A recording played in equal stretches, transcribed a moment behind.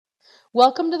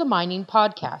Welcome to the Mining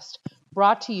Podcast,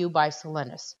 brought to you by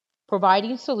Solenis,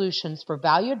 providing solutions for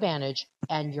value advantage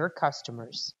and your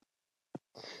customers.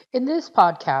 In this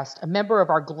podcast, a member of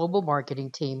our global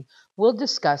marketing team will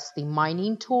discuss the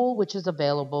mining tool, which is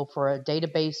available for a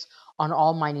database on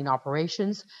all mining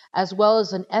operations, as well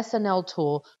as an SNL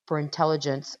tool for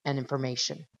intelligence and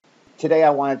information. Today,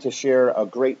 I wanted to share a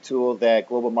great tool that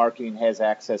global marketing has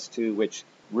access to, which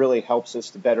really helps us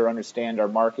to better understand our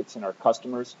markets and our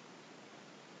customers.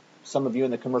 Some of you in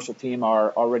the commercial team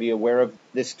are already aware of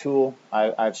this tool.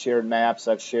 I've shared maps,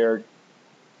 I've shared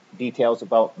details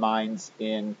about mines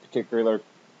in particular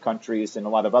countries and a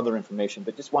lot of other information,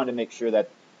 but just wanted to make sure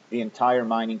that the entire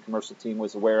mining commercial team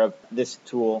was aware of this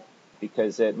tool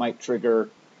because it might trigger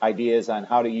ideas on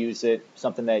how to use it,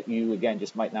 something that you, again,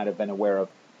 just might not have been aware of.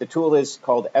 The tool is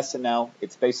called SNL.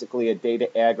 It's basically a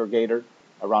data aggregator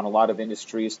around a lot of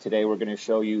industries. Today we're going to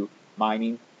show you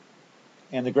mining.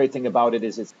 And the great thing about it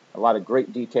is it's a lot of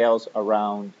great details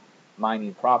around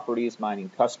mining properties, mining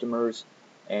customers,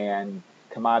 and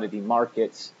commodity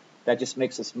markets. That just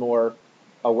makes us more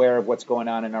aware of what's going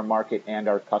on in our market and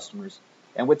our customers.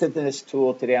 And within this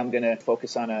tool today, I'm going to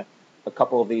focus on a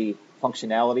couple of the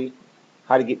functionality,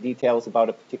 how to get details about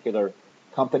a particular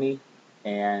company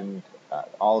and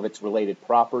all of its related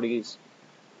properties,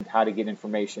 and how to get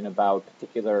information about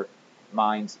particular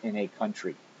mines in a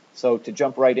country. So to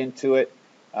jump right into it,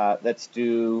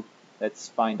 let's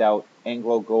find out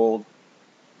AngloGold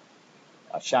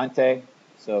Ashanti.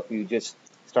 So if you just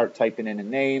start typing in a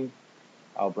name,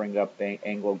 I'll bring up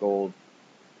AngloGold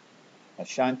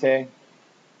Ashanti.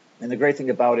 And the great thing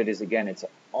about it is, again, it's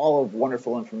all of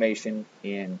wonderful information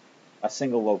in a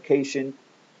single location.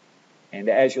 And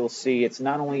as you'll see, it's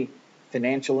not only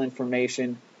financial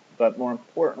information, but more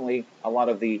importantly, a lot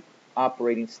of the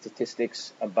operating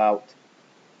statistics about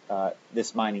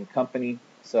this mining company.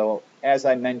 So as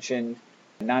I mentioned,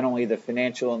 not only the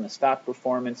financial and the stock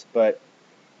performance, but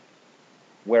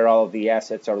where all of the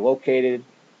assets are located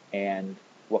and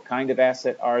what kind of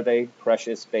asset are they,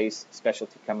 precious, base,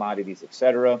 specialty commodities,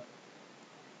 etc.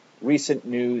 Recent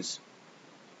news,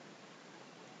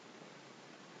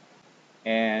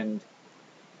 and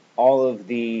all of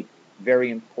the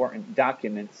very important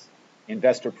documents,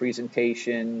 investor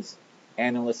presentations,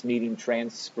 analyst meeting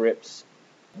transcripts,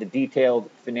 the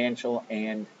detailed financial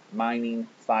and mining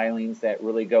filings that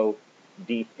really go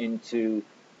deep into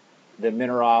the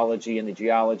mineralogy and the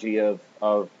geology of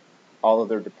all of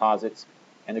their deposits.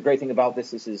 And the great thing about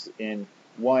this is in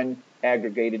one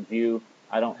aggregated view.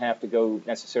 I don't have to go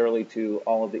necessarily to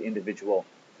all of the individual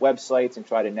websites and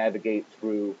try to navigate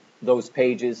through those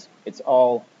pages. It's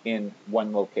all in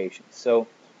one location. So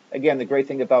again, the great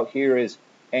thing about here is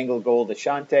AngloGold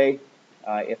Ashanti.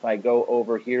 If I go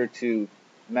over here to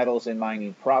metals and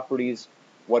mining properties,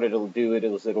 what it'll do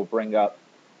is it'll bring up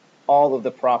all of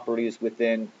the properties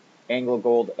within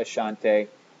AngloGold Ashanti,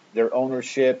 their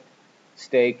ownership,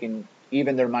 stake, and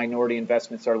even their minority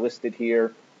investments are listed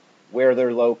here, where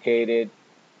they're located,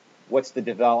 what's the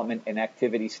development and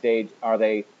activity stage, are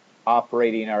they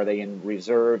operating, are they in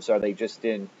reserves, are they just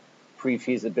in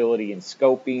pre-feasibility and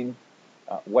scoping,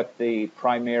 what the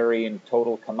primary and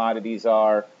total commodities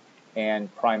are,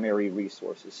 and primary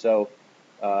resources. So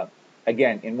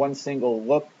again, in one single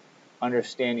look,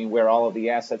 understanding where all of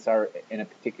the assets are in a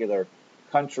particular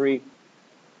country,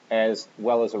 as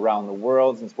well as around the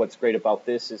world. And what's great about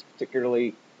this is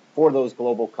particularly for those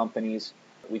global companies,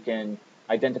 we can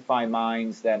identify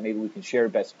mines that maybe we can share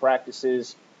best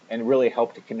practices and really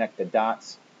help to connect the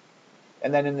dots.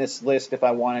 And then in this list, if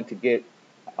I wanted to get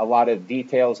a lot of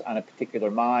details on a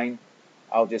particular mine,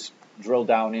 I'll just drill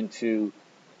down into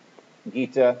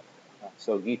Geita.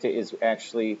 So Geita is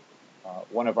actually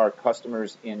one of our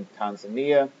customers in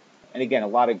Tanzania. And again, a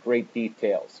lot of great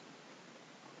details.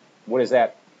 What is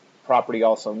that property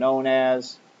also known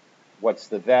as? What's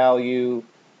the value?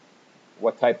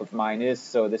 What type of mine is?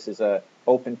 So this is a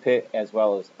open pit as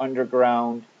well as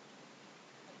underground.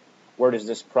 Where does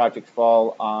this project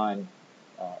fall on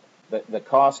the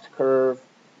cost curve,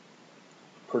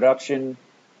 production,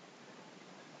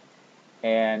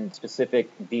 and specific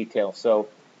details? So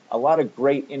a lot of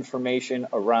great information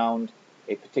around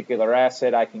a particular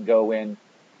asset. I can go in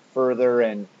further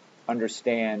and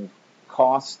understand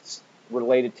costs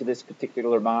related to this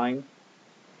particular mine.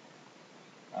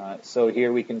 So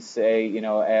here we can say,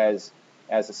 as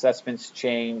assessments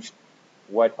change,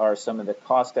 what are some of the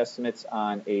cost estimates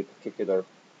on a particular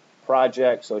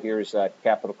project? So here's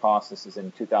capital cost. This is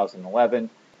in 2011.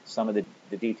 Some of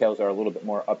the details are a little bit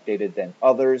more updated than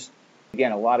others.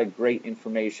 Again, a lot of great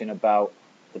information about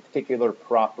the particular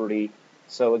property.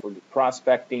 So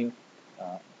prospecting,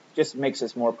 just makes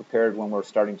us more prepared when we're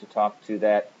starting to talk to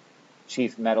that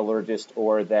chief metallurgist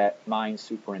or that mine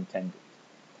superintendent.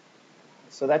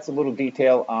 So that's a little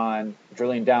detail on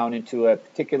drilling down into a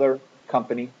particular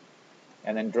company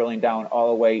and then drilling down all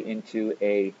the way into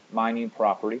a mining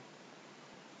property.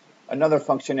 Another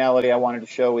functionality I wanted to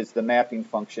show is the mapping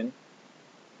function.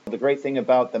 The great thing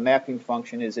about the mapping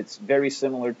function is it's very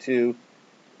similar to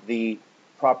the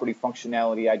property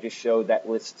functionality I just showed that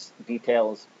lists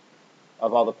details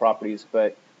of all the properties,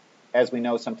 but as we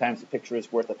know, sometimes a picture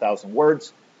is worth 1,000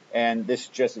 words, and this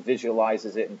just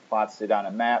visualizes it and plots it on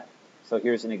a map. So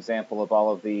here's an example of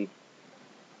all of the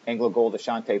AngloGold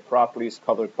Ashanti properties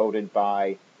color-coded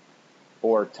by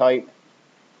ore type.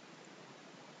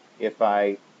 If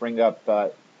I bring up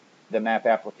the map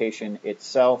application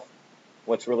itself,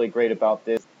 what's really great about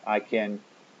this, I can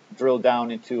drill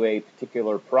down into a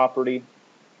particular property,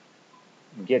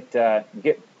 get the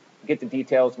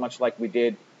details much like we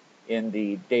did in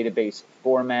the database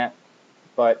format.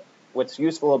 But what's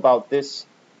useful about this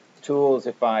tool is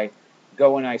if I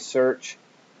go and I search,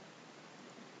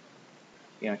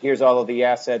 here's all of the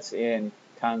assets in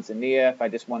Tanzania. If I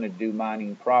just want to do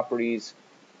mining properties,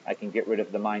 I can get rid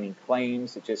of the mining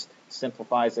claims. It just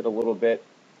simplifies it a little bit,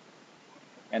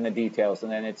 and the details.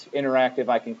 And then it's interactive.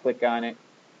 I can click on it,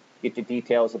 get the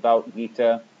details about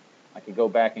Geita. I can go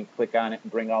back and click on it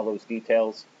and bring all those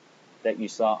details that you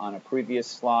saw on a previous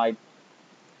slide.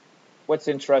 What's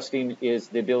interesting is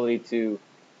the ability to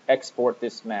export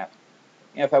this map.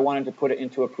 And if I wanted to put it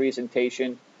into a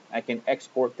presentation, I can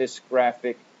export this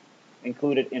graphic,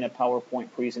 include it in a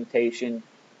PowerPoint presentation,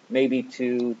 maybe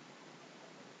to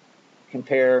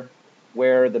compare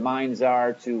where the mines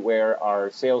are to where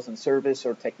our sales and service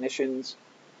or technicians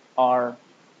are.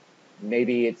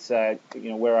 Maybe it's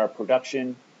where our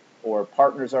production or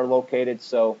partners are located.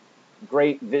 So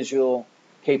great visual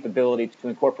capability to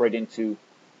incorporate into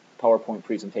PowerPoint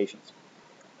presentations.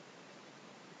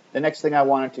 The next thing I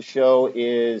wanted to show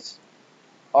is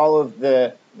all of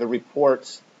the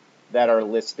reports that are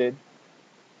listed.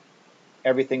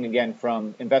 Everything, again,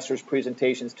 from investors'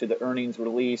 presentations to the earnings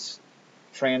release,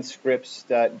 transcripts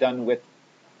done with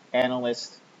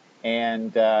analysts,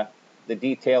 and the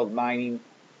detailed mining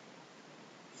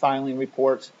filing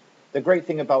reports. The great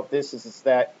thing about this is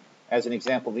that, as an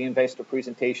example, the investor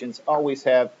presentations always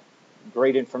have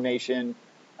great information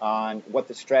on what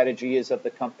the strategy is of the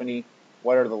company,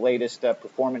 what are the latest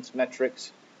performance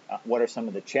metrics, what are some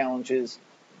of the challenges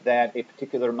that a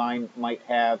particular mine might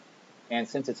have. And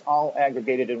since it's all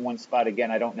aggregated in one spot,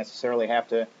 again, I don't necessarily have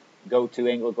to go to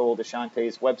AngloGold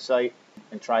Ashanti's website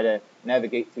and try to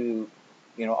navigate through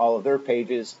all of their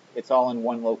pages. It's all in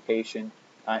one location.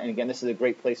 And again, this is a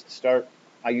great place to start.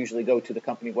 I usually go to the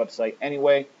company website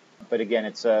anyway, but again,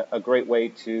 it's a great way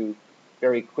to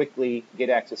very quickly get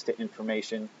access to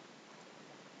information.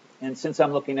 And since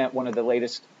I'm looking at one of the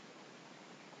latest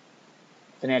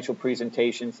financial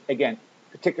presentations, again,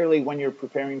 particularly when you're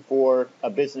preparing for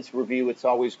a business review, it's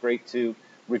always great to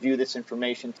review this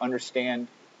information, to understand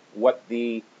what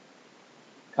the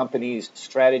company's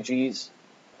strategies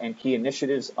and key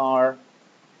initiatives are.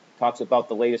 Talks about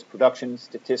the latest production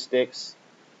statistics,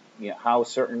 how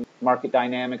certain market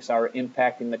dynamics are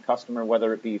impacting the customer,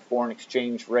 whether it be foreign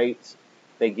exchange rates.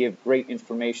 They give great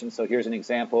information. So here's an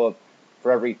example of,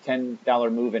 for every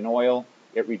 $10 move in oil,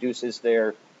 it reduces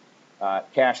their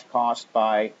cash cost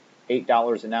by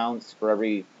 $8 an ounce. For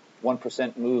every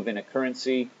 1% move in a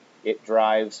currency, it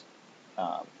drives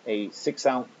a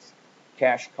 6-ounce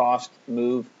cash cost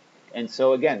move. And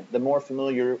so again, the more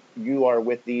familiar you are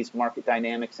with these market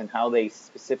dynamics and how they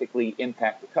specifically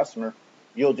impact the customer,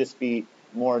 you'll just be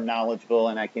more knowledgeable.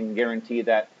 And I can guarantee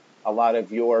that a lot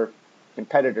of your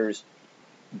competitors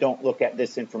don't look at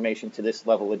this information to this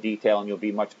level of detail, and you'll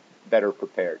be much better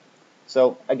prepared.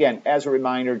 So again, as a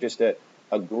reminder, just a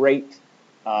great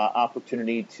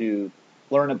opportunity to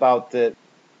learn about the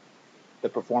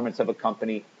performance of a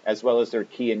company as well as their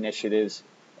key initiatives.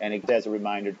 And as a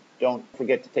reminder, don't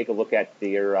forget to take a look at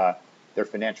their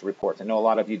financial reports. I know a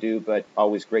lot of you do, but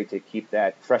always great to keep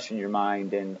that fresh in your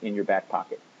mind and in your back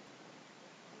pocket.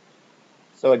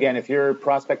 So again, if you're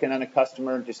prospecting on a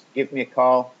customer, just give me a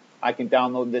call. I can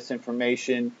download this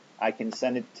information. I can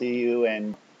send it to you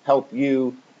and help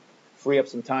you free up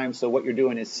some time. So what you're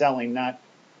doing is selling, not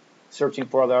searching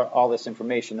for all this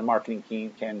information. The marketing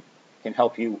team can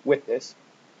help you with this.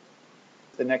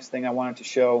 The next thing I wanted to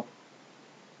show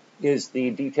is the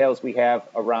details we have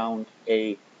around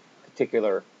a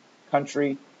particular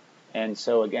country. And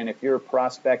so again, if you're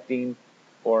prospecting,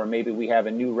 or maybe we have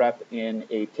a new rep in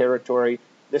a territory,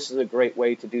 this is a great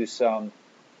way to do some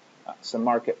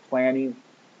market planning.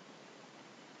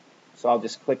 So I'll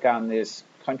just click on this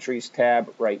countries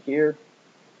tab right here.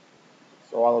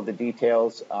 So all of the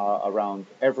details around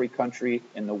every country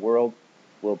in the world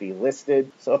will be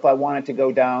listed. So if I wanted to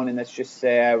go down and let's just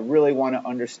say I really want to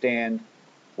understand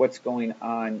what's going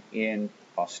on in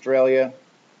Australia,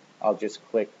 I'll just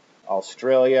click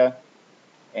Australia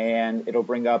and it'll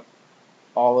bring up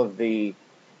all of the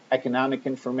economic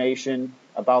information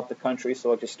about the country.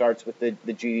 So it just starts with the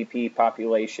GDP,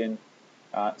 population,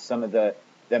 some of the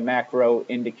macro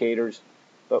indicators.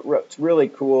 But what's really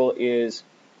cool is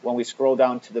when we scroll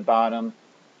down to the bottom,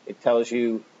 it tells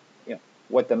you,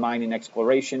 what the mining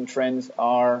exploration trends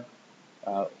are,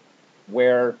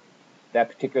 where that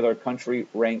particular country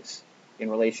ranks in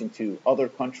relation to other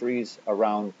countries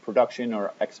around production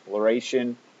or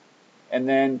exploration. And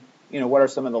then, what are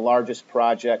some of the largest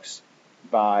projects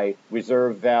by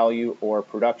reserve value or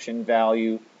production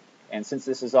value. And since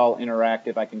this is all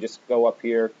interactive, I can just go up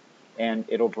here and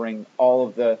it'll bring all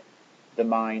of the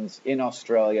mines in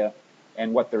Australia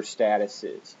and what their status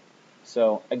is.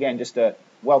 So again, just a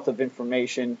wealth of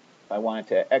information. If I wanted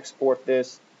to export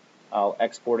this, I'll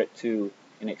export it to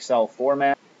an Excel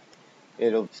format.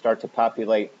 It'll start to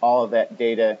populate all of that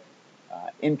data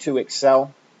into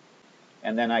Excel,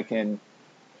 and then I can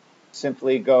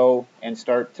simply go and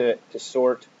start to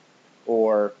sort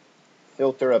or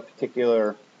filter a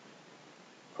particular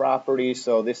property.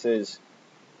 So this is,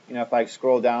 if I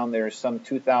scroll down, there's some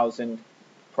 2,000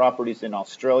 properties in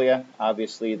Australia.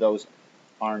 Obviously, those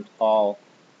aren't all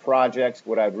projects.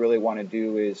 What I'd really want to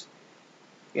do is,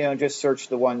 just search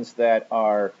the ones that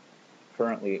are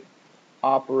currently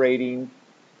operating.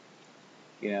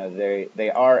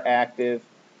 They are active.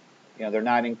 They're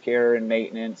not in care and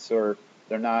maintenance, or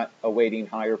they're not awaiting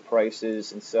higher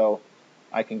prices. And so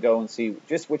I can go and see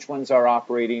just which ones are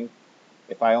operating.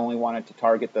 If I only wanted to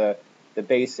target the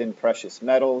base in precious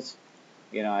metals,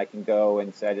 I can go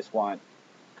and say I just want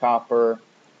copper,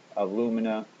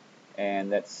 alumina,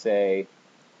 and let's say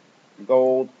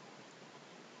gold.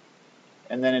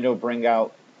 And then it'll bring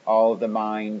out all of the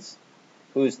mines,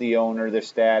 who's the owner, their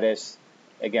status,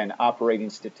 again, operating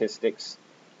statistics.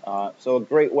 So a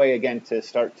great way, again, to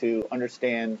start to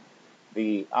understand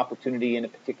the opportunity in a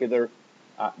particular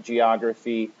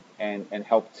geography and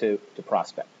help to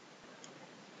prospect.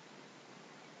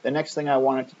 The next thing I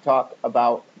wanted to talk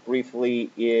about briefly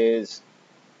is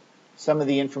some of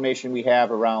the information we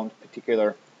have around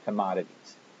particular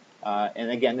commodities.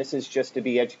 And again, this is just to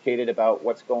be educated about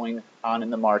what's going on in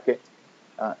the market.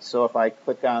 So if I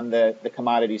click on the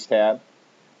commodities tab,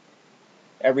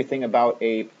 everything about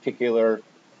a particular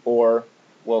ore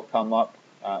will come up.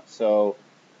 So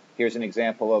here's an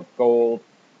example of gold.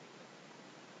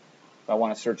 If I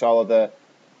want to search all of the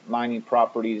mining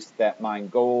properties that mine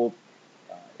gold,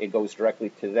 it goes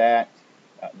directly to that.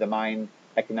 The mine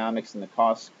economics and the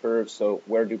cost curve. So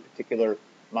where do particular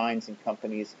mines and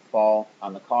companies fall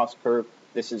on the cost curve?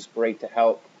 This is great to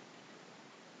help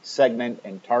segment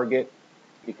and target,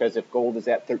 because if gold is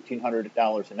at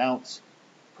 $1,300 an ounce,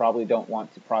 probably don't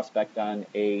want to prospect on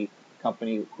a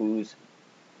company whose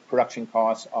production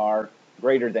costs are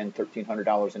greater than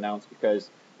 $1,300 an ounce, because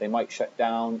they might shut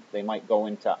down, they might go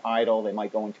into idle, they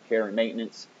might go into care and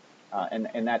maintenance,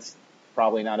 and that's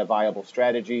probably not a viable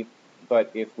strategy.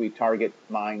 But if we target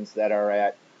mines that are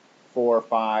at $400,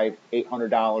 $500,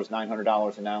 $800,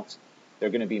 $900 an ounce, they're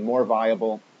going to be more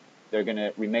viable. They're going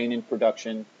to remain in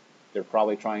production. They're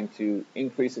probably trying to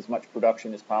increase as much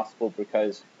production as possible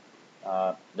because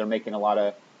they're making a lot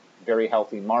of very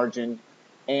healthy margin,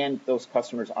 and those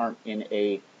customers aren't in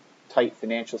a tight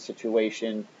financial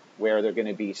situation where they're going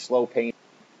to be slow paying,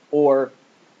 or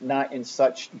not in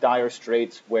such dire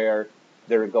straits where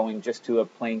they're going just to a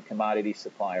plain commodity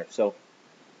supplier. So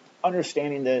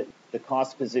understanding the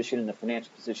cost position and the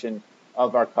financial position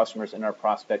of our customers and our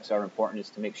prospects are important, is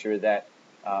to make sure that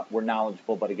we're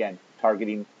knowledgeable, but again,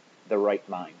 targeting the right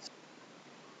mines.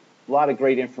 A lot of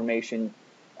great information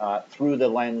through the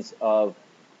lens of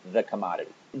the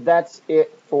commodity. That's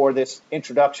it for this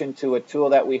introduction to a tool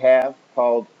that we have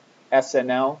called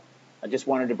SNL. I just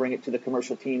wanted to bring it to the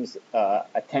commercial team's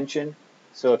attention.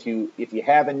 So if you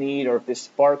have a need, or if this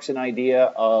sparks an idea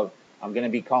of, I'm going to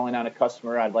be calling on a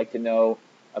customer, I'd like to know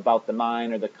about the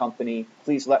mine or the company,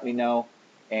 please let me know,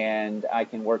 and I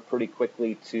can work pretty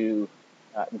quickly to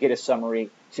get a summary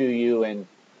to you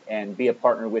and be a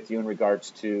partner with you in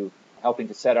regards to helping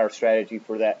to set our strategy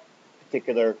for that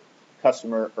particular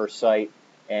customer or site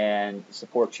and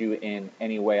support you in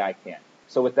any way I can.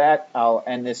 So with that, I'll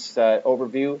end this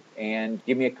overview, and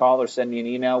give me a call or send me an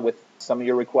email with some of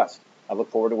your requests. I look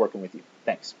forward to working with you.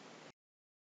 Thanks.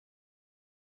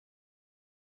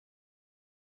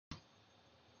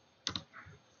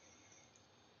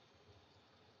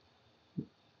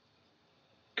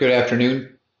 Good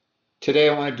afternoon. Today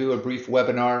I want to do a brief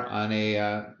webinar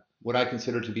on what I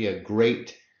consider to be a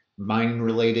great mining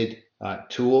related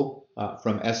tool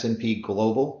from S&P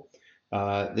Global.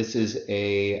 This is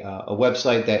a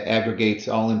website that aggregates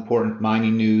all important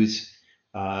mining news,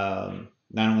 not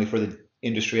only for the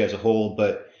industry as a whole,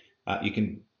 but you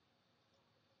can,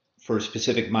 for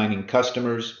specific mining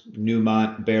customers,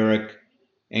 Newmont, Barrick,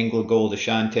 AngloGold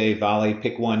Ashanti, Vale,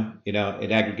 pick one. It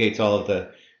aggregates all of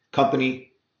the company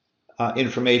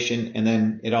information, and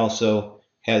then it also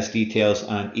has details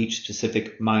on each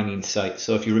specific mining site.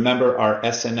 So if you remember our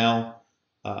SNL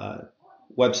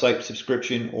website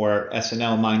subscription or our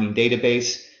SNL mining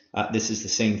database, this is the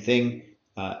same thing.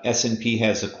 S&P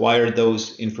has acquired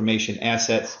those information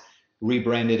assets,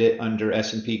 rebranded it under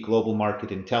S&P Global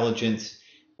Market Intelligence,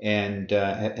 and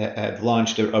have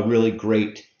launched a really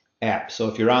great app. So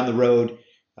if you're on the road,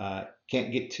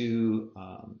 can't get to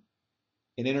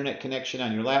an internet connection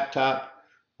on your laptop,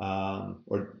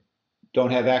 or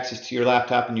don't have access to your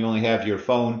laptop and you only have your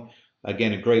phone,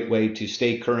 again, a great way to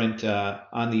stay current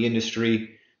on the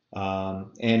industry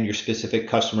and your specific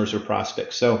customers or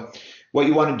prospects. So what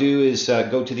you want to do is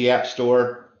go to the App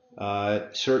Store,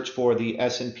 search for the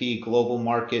S&P Global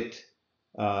Market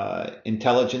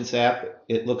Intelligence app.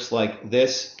 It looks like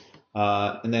this.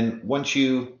 And then once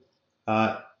you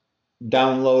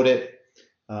download it,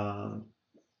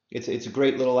 it's a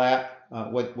great little app.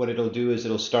 What it'll do is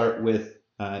it'll start with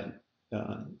my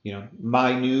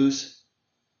news,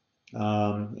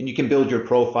 and you can build your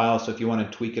profile. So if you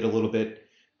want to tweak it a little bit,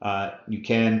 you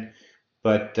can.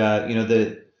 But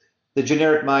the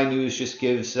generic my news just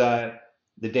gives the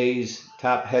day's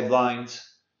top headlines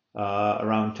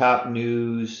around top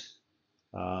news,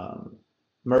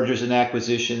 mergers and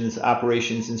acquisitions,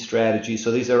 operations and strategy.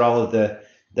 So these are all of the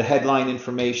headline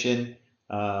information.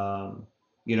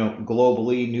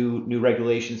 Globally, new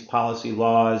regulations, policy,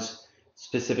 laws,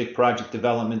 specific project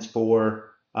developments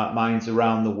for mines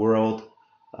around the world.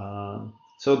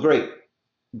 So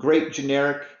great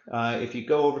generic. If you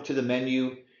go over to the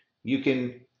menu, you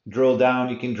can drill down.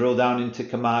 You can drill down into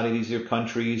commodities or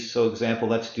countries. So example,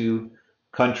 let's do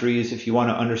countries. If you want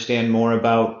to understand more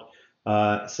about,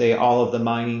 say, all of the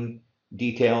mining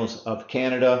details of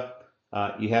Canada,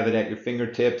 you have it at your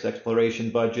fingertips.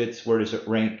 Exploration budgets, where does it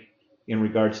rank in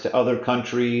regards to other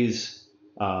countries,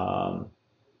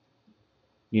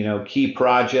 key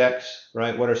projects,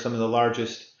 right? What are some of the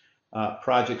largest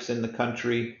projects in the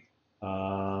country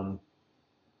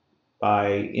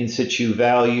by in situ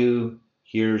value?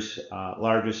 Here's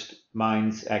largest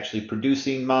mines actually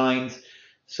producing mines.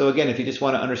 So again, if you just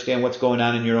want to understand what's going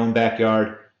on in your own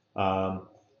backyard, go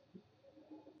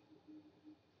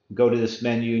to this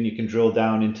menu and you can drill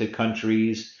down into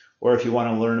countries. Or if you want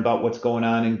to learn about what's going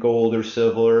on in gold or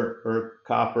silver or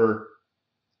copper,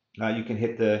 you can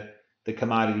hit the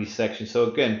commodities section.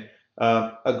 So again,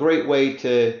 a great way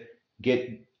to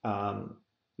get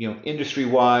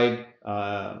industry-wide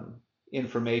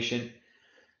information.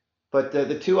 But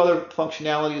the two other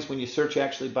functionalities when you search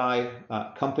actually by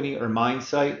company or mine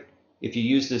site, if you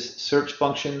use this search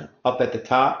function up at the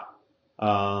top,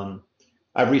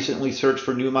 I've recently searched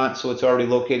for Newmont, so it's already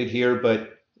located here, but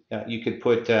you could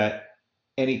put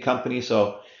any company.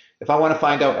 So if I want to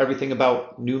find out everything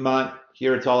about Newmont,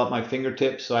 here it's all at my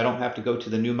fingertips, so I don't have to go to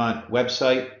the Newmont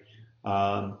website.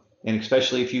 And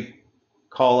especially if you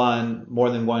call on more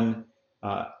than one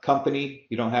company,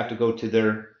 you don't have to go to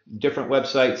their different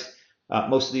websites.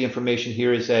 Most of the information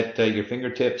here is at your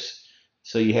fingertips.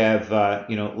 So you have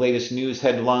latest news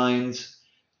headlines,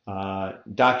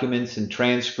 documents and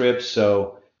transcripts.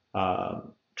 So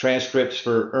transcripts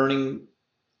for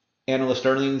analyst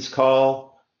earnings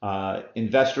call,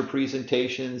 investor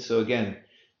presentations. So again,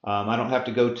 I don't have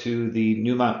to go to the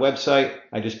Newmont website.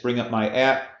 I just bring up my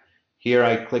app. Here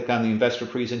I click on the investor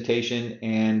presentation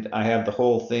and I have the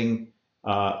whole thing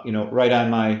right on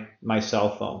my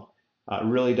cell phone.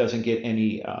 Really doesn't get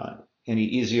any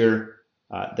easier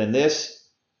than this.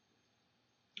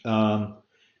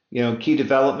 Key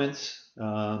developments,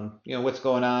 what's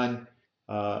going on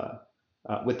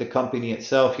with the company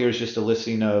itself. Here's just a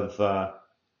listing of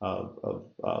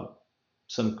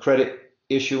some credit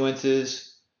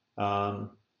issuances,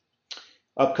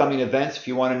 upcoming events. If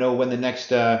you want to know when the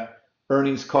next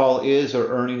earnings call is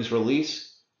or earnings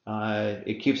release,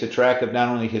 it keeps a track of not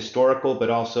only historical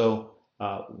but also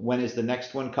when is the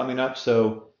next one coming up.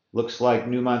 So looks like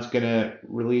Newmont's going to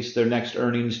release their next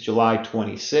earnings July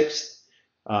 26th.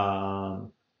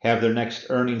 Have their next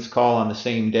earnings call on the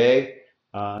same day.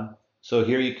 So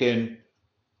here you can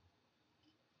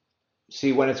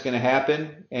see when it's going to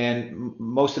happen. And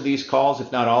most of these calls,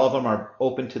 if not all of them, are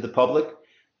open to the public.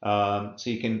 so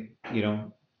you can,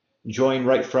 join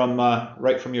right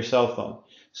from your cell phone.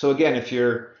 So again, if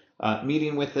you're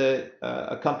meeting with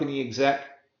a company exec,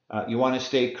 you want to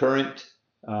stay current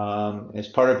as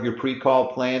part of your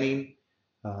pre-call planning.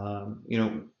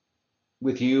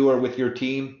 With you or with your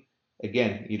team.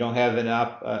 Again, you don't have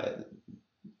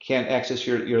can't access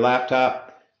your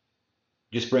laptop,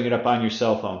 just bring it up on your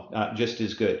cell phone, just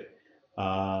as good.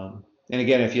 And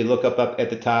again, if you look up at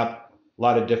the top, a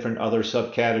lot of different other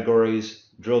subcategories,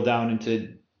 drill down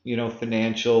into,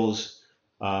 financials,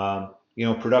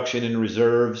 production and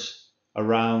reserves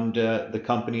around the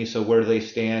company. So where they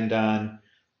stand on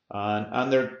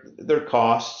their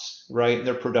costs, right, and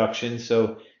their production.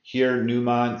 So here,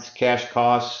 Newmont's cash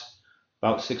costs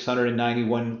about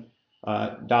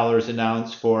 $691 an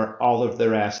ounce for all of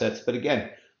their assets. But again,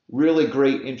 really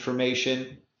great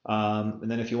information. And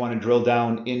then if you want to drill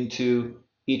down into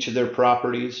each of their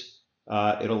properties,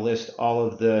 it'll list all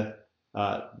of the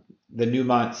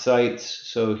Newmont sites.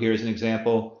 So here's an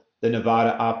example: the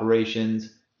Nevada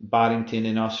operations, Boddington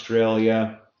in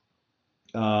Australia,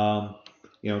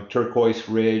 Turquoise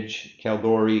Ridge,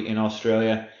 Kalgoorlie in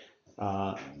Australia.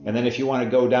 And then if you want to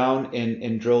go down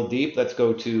and drill deep, let's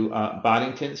go to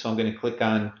Boddington. So I'm going to click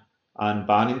on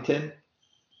Boddington.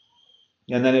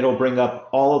 And then it'll bring up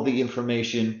all of the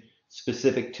information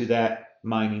specific to that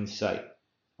mining site.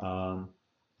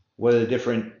 What are the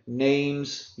different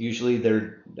names? Usually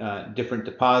they're different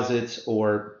deposits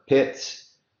or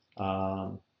pits.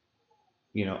 Ownership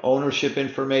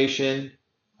information.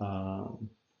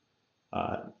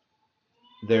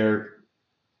 Their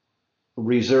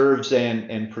reserves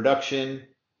and production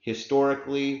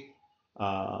historically,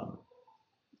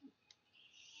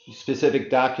 specific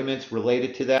documents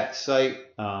related to that site,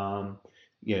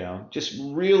 just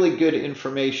really good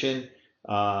information.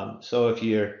 So if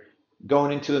you're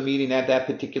going into a meeting at that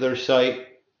particular site,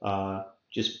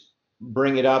 just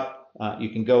bring it up. You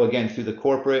can go again through the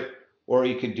corporate, or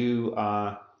you could do,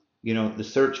 the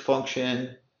search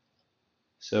function.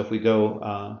 So if we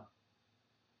go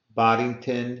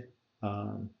Boddington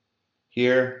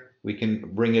here, we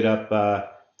can bring it up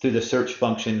through the search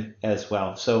function as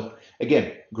well. So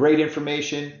again, great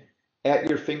information at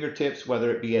your fingertips,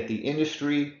 whether it be at the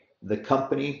industry, the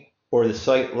company, or the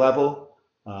site level.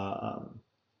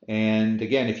 And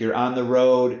again, if you're on the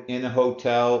road, in a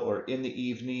hotel, or in the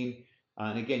evening,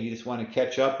 and again, you just want to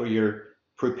catch up, or you're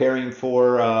preparing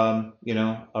for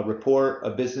a report,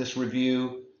 a business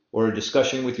review, or a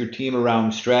discussion with your team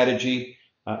around strategy,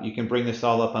 you can bring this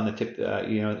all up on the tip,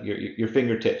 your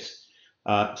fingertips.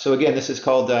 So again, this is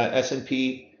called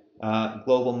S&P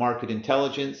Global Market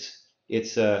Intelligence.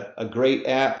 It's a great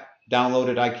app. Download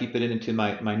it. I keep it into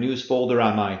my news folder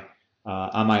on my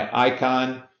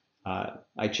icon.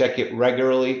 I check it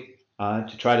regularly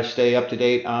to try to stay up to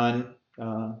date on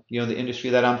the industry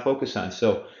that I'm focused on.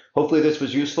 So hopefully this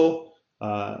was useful.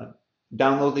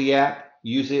 Download the app,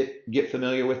 use it, get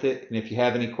familiar with it, and if you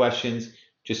have any questions,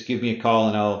 just give me a call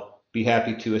and I'll be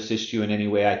happy to assist you in any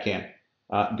way I can.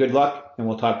 Good luck, and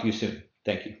we'll talk to you soon.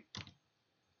 Thank you.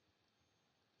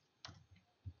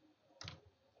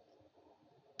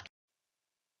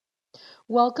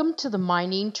 Welcome to the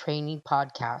Mining Training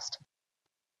Podcast,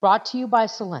 brought to you by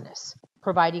Solenis,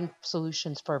 providing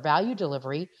solutions for value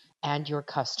delivery and your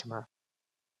customer.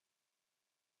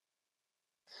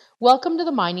 Welcome to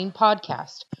the Mining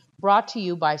Podcast, brought to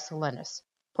you by Solenis,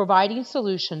 providing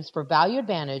solutions for value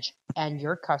advantage and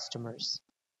your customers.